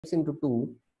into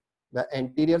two, the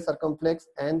anterior circumflex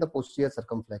and the posterior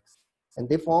circumflex, and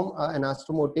they form an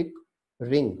anastomotic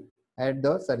ring at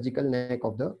the surgical neck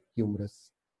of the humerus.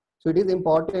 So it is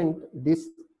important,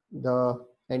 the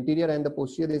anterior and the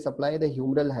posterior, they supply the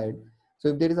humeral head. So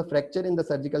if there is a fracture in the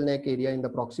surgical neck area in the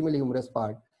proximal humerus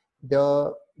part,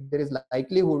 there is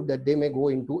likelihood that they may go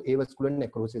into avascular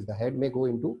necrosis. The head may go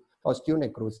into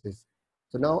osteonecrosis.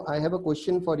 So now I have a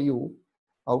question for you.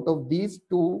 Out of these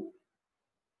two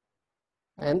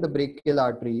and the brachial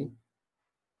artery,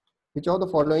 which of the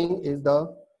following is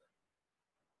the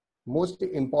most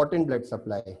important blood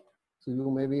supply? So you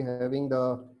may be having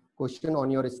the question on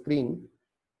your screen.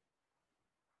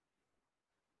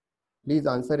 Please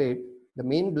answer it. The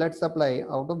main blood supply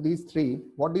out of these three,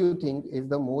 what do you think is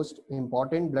the most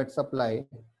important blood supply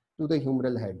to the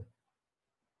humeral head?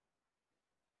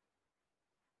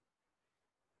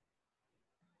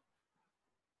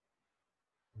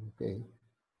 Okay.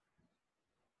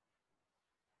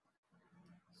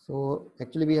 So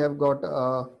actually we have got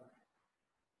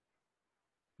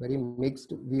very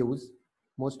mixed views.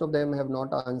 Most of them have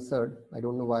not answered. I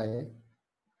don't know why.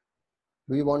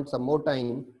 Do you want some more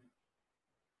time?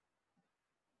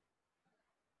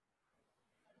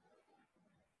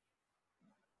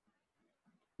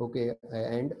 Okay, I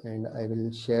end and I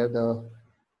will share the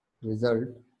result.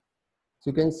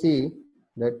 So you can see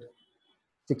that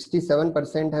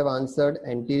 67% have answered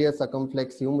anterior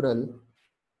circumflex humeral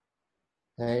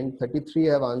and 33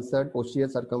 have answered posterior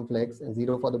circumflex and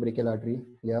 0 for the brachial artery.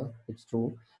 Yeah, it's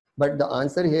true. But the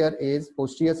answer here is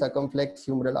posterior circumflex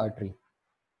humeral artery.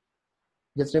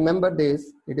 Just remember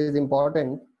this, it is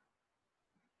important.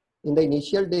 In the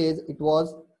initial days, it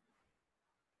was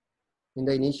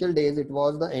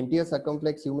the anterior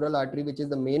circumflex humeral artery, which is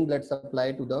the main blood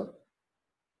supply to the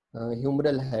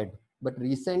humeral head. But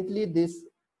recently this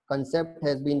concept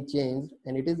has been changed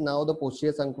and it is now the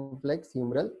posterior circumflex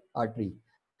humeral artery.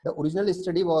 The original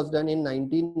study was done in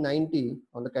 1990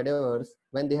 on the cadavers,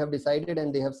 when they have decided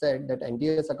and they have said that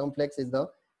anterior circumflex is the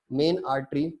main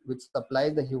artery which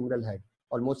supplies the humeral head.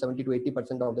 Almost 70 to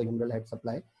 80% of the humeral head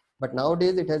supply. But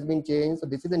nowadays it has been changed. So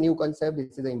this is a new concept.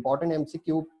 This is an important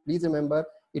MCQ. Please remember,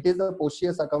 it is the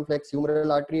posterior circumflex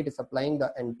humeral artery. It is supplying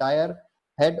the entire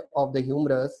head of the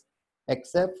humerus,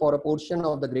 except for a portion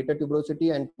of the greater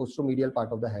tuberosity and posteromedial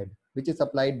part of the head, which is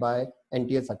supplied by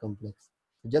anterior circumflex.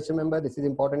 Just remember, this is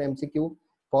important MCQ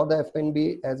for the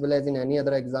FNB as well as in any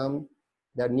other exam.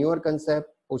 The newer concept,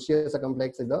 posterior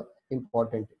circumflex, is the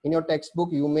important. In your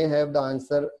textbook, you may have the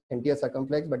answer anterior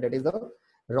circumflex, but that is the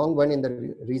wrong one. In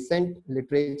the recent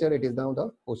literature, it is now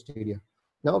the posterior.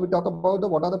 Now we talk about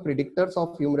what are the predictors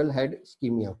of humeral head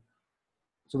ischemia.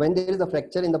 So when there is a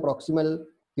fracture in the proximal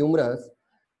humerus,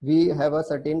 we have a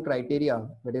certain criteria,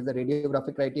 that is the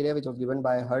radiographic criteria, which was given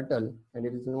by Hertel, and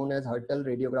it is known as Hertel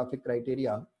radiographic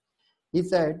criteria. He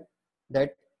said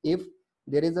that if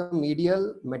there is a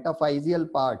medial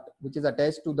metaphyseal part which is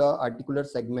attached to the articular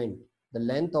segment, the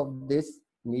length of this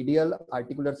medial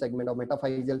articular segment or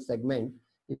metaphyseal segment,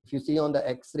 if you see on the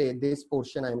X-ray, this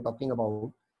portion I am talking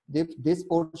about, this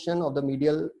portion of the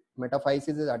medial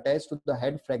metaphysis is attached to the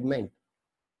head fragment.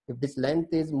 If this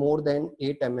length is more than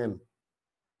 8 mm,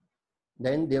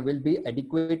 then there will be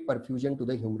adequate perfusion to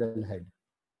the humeral head.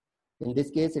 In this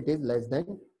case, it is less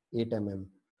than 8 mm.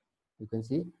 You can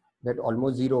see that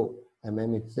almost 0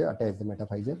 mm is attached the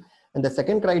metaphyseal. And the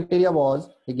second criteria was,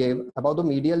 he gave about the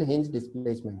medial hinge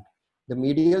displacement. The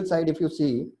medial side, if you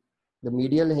see, the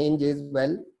medial hinge is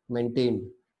well maintained.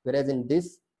 Whereas in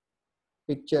this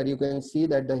picture, you can see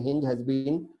that the hinge has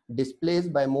been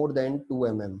displaced by more than 2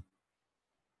 mm.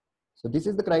 So this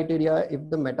is the criteria. If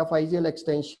the metaphyseal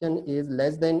extension is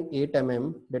less than 8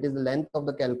 mm, that is the length of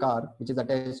the calcar, which is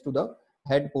attached to the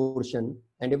head portion.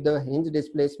 And if the hinge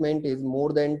displacement is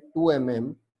more than 2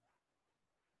 mm,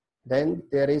 then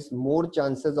there is more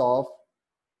chances of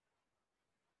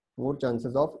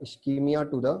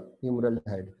ischemia to the humeral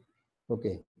head.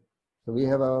 Okay. So we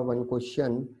have one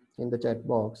question in the chat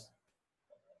box.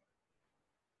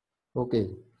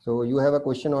 Okay. So you have a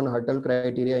question on Hertel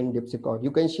criteria in Dipsicot.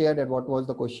 You can share that. What was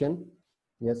the question?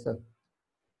 Yes, sir.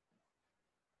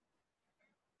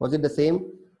 Was it the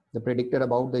same? The predictor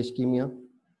about the ischemia?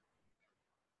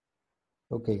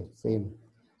 Okay, same.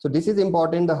 So this is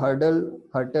important, the Hertel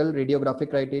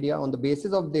radiographic criteria. On the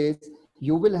basis of this,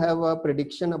 you will have a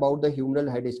prediction about the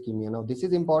humeral head ischemia. Now this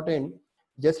is important.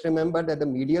 Just remember that the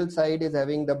medial side is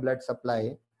having the blood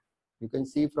supply. You can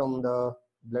see from the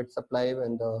blood supply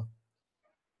and the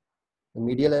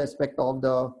medial aspect of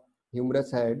the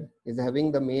humerus head is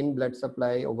having the main blood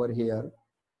supply over here.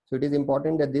 So it is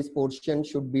important that this portion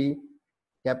should be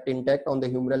kept intact on the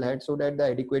humeral head so that the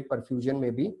adequate perfusion may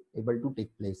be able to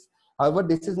take place. However,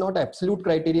 this is not absolute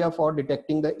criteria for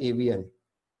detecting the AVN.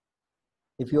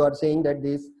 If you are saying that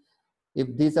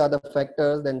if these are the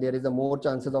factors, then there is a more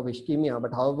chances of ischemia.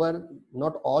 But however,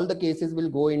 not all the cases will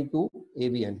go into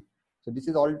AVN. So this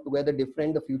is altogether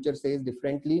different. The future says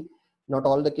differently. Not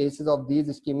all the cases of these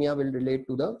ischemia will relate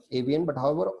to the AVN. But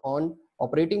however, on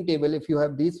operating table, if you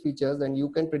have these features, then you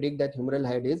can predict that humeral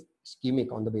head is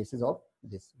ischemic on the basis of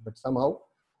this. But somehow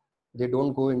they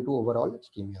don't go into overall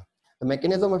ischemia. The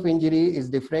mechanism of injury is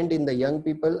different in the young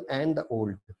people and the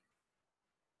old.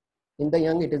 In the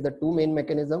young, it is the two main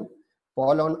mechanism: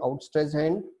 fall on outstretched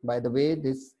hand. By the way,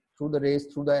 this through the race,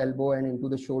 through the elbow and into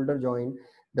the shoulder joint,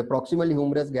 the proximal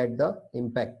humerus get the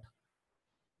impact.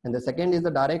 And the second is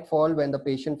the direct fall, when the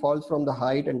patient falls from the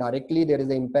height and directly there is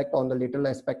an impact on the lateral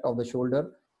aspect of the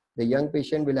shoulder. The young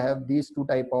patient will have these two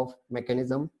type of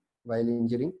mechanism while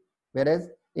injuring. Whereas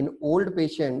in old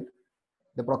patient,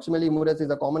 the proximal humerus is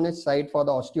the commonest site for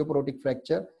the osteoporotic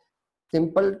fracture.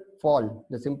 Simple fall,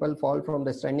 the simple fall from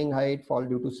the standing height, fall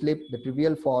due to slip, the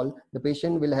trivial fall, the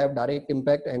patient will have direct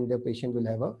impact and the patient will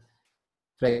have a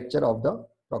fracture of the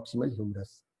proximal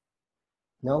humerus.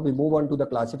 Now we move on to the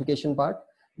classification part.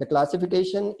 The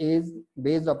classification is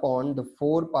based upon the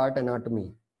 4-part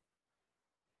anatomy.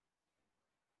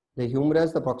 The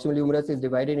humerus, the proximal humerus is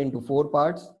divided into 4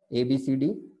 parts, A, B, C,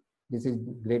 D. This is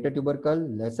greater tubercle,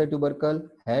 lesser tubercle,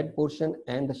 head portion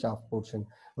and the shaft portion.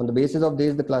 On the basis of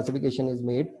this, the classification is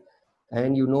made,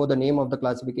 and you know the name of the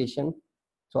classification.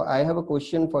 So I have a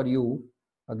question for you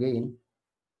again.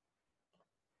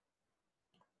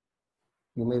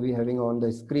 You may be having on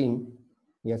the screen.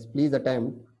 Yes, please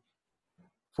attempt.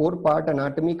 4-part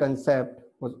anatomy concept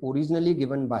was originally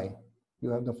given by, you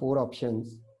have the 4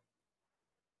 options.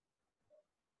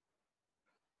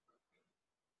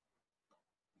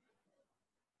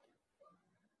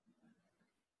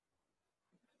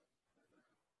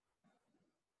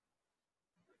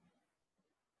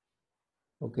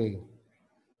 Okay.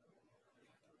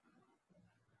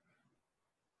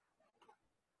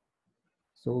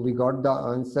 So we got the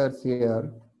answers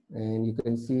here, and you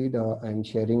can see I'm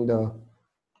sharing the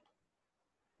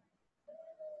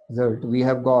result. We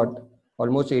have got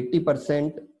almost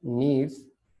 80% needs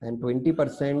and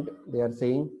 20% they are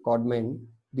saying Codman.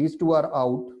 These two are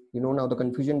out. You know now the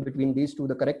confusion between these two.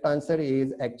 The correct answer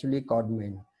is actually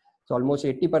Codman. So almost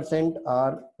 80%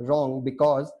 are wrong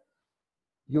because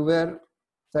you were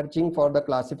searching for the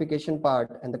classification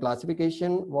part, and the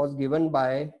classification was given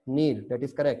by Neer. That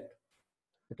is correct.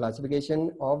 The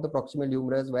classification of the proximal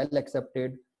humerus, well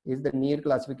accepted, is the Neer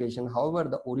classification. However,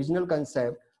 the original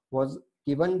concept was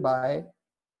given by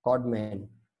Codman.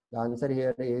 The answer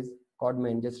here is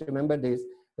Codman. Just remember this.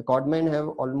 The Codman have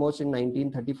almost in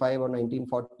 1935 or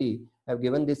 1940 have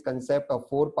given this concept of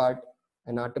 4-part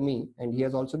anatomy, and he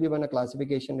has also given a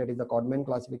classification, that is the Codman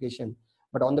classification.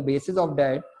 But on the basis of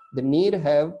that, the Neer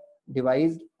have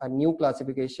devised a new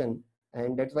classification,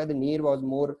 and that's why the Neer was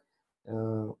more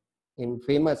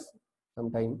famous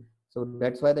sometime. So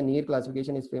that's why the Neer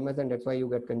classification is famous, and that's why you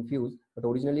get confused. But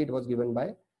originally it was given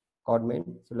by Codman.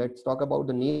 So let's talk about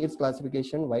the Neer's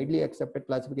classification, widely accepted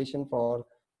classification for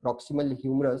proximal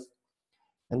humerus.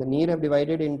 And the Neer have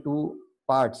divided into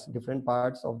parts, different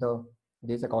parts of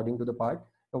this according to the part.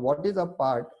 So what is a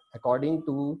part according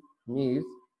to Neer's?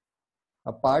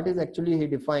 A part is actually he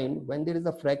defined when there is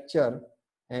a fracture,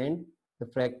 and the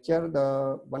fracture,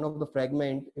 one of the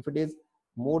fragment, if it is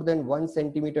more than 1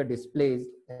 centimeter displaced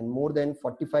and more than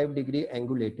 45-degree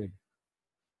angulated.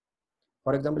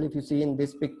 For example, if you see in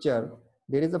this picture,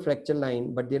 there is a fracture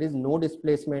line, but there is no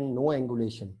displacement, no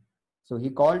angulation. So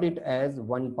he called it as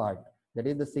 1 part. That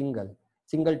is the single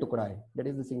tukrai. That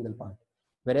is the single part.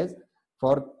 Whereas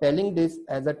for telling this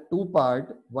as a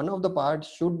 2-part, one of the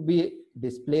parts should be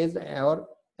displaced or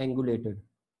angulated.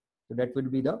 So that will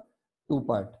be the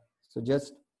 2-part. So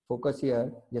just focus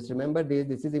here. Just remember this.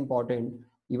 This is important.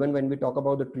 Even when we talk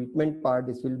about the treatment part,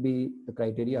 this will be the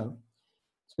criteria.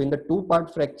 So in the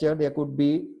 2-part fracture, there could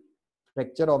be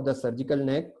fracture of the surgical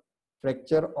neck,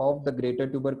 fracture of the greater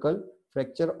tubercle,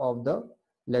 fracture of the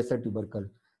lesser tubercle.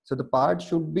 So the part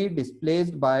should be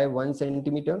displaced by 1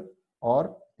 centimeter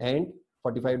and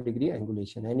 45-degree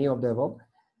angulation, any of the above.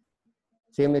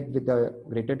 Same with the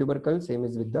greater tubercle, same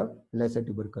is with the lesser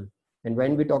tubercle. And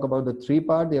when we talk about the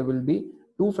 3-part, there will be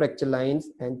 2 fracture lines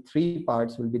and 3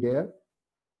 parts will be there,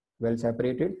 well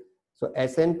separated. So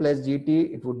SN plus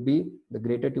GT, it would be the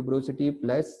greater tuberosity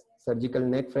plus surgical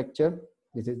neck fracture.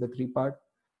 This is the 3-part.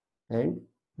 And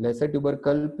lesser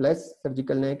tubercle plus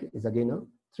surgical neck is again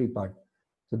a 3-part.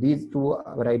 So these two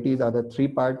varieties are the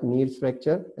 3-part Neer's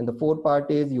fracture, and the 4-part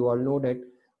is, you all know that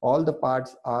all the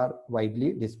parts are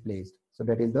widely displaced. So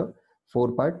that is the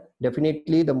 4-part.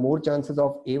 Definitely the more chances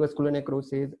of avascular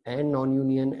necrosis and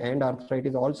non-union and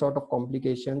arthritis, all sort of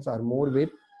complications are more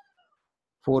with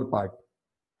 4-part.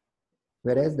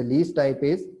 Whereas the least type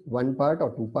is 1-part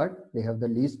or 2-part, they have the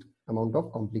least amount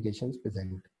of complications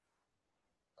present.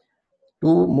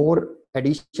 Two more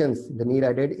additions the Neer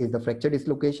added is the fracture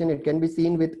dislocation. It can be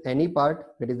seen with any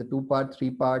part, that is the 2-part,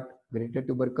 3-part, greater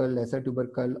tubercle, lesser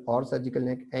tubercle, or surgical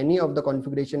neck. Any of the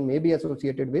configuration may be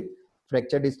associated with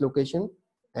fracture dislocation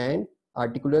and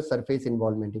articular surface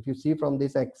involvement. If you see from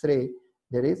this X-ray,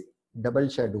 there is double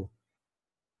shadow.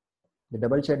 The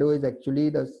double shadow is actually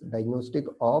the diagnostic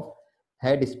of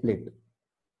head split.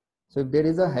 So if there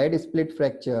is a head split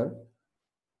fracture,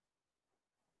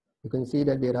 you can see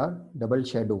that there are double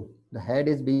shadow. The head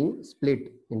is being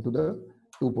split into the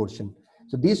two portion.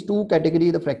 So these two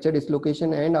categories, the fracture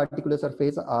dislocation and articular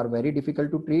surface, are very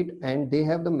difficult to treat, and they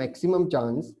have the maximum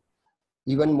chance,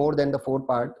 even more than the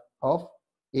 4-part, of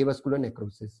avascular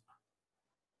necrosis.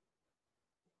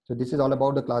 So this is all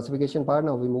about the classification part.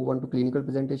 Now we move on to clinical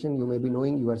presentation. You may be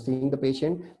knowing, you are seeing the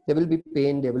patient. There will be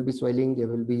pain, there will be swelling, there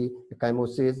will be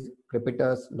ecchymosis,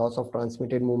 crepitus, loss of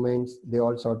transmitted movements. They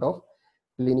all sort of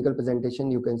clinical presentation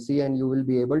you can see, and you will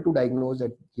be able to diagnose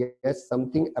that yes,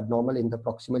 something abnormal in the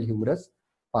proximal humerus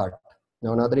part.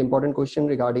 Now another important question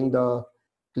regarding the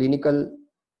clinical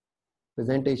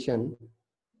presentation: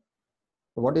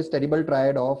 what is terrible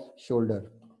triad of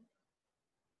shoulder?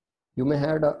 You may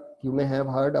have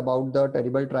heard about the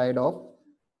terrible triad of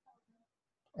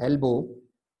elbow,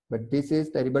 but this is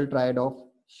terrible triad of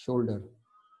shoulder.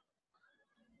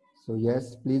 So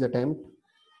yes, please attempt.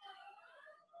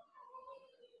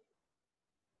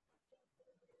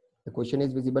 The question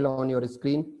is visible on your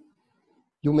screen.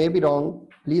 You may be wrong.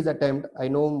 Please attempt. I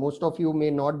know most of you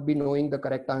may not be knowing the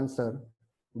correct answer,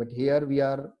 but here we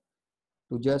are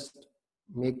to just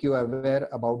make you aware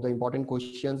about the important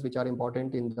questions which are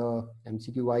important in the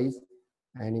MCQ wise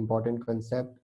and important concept.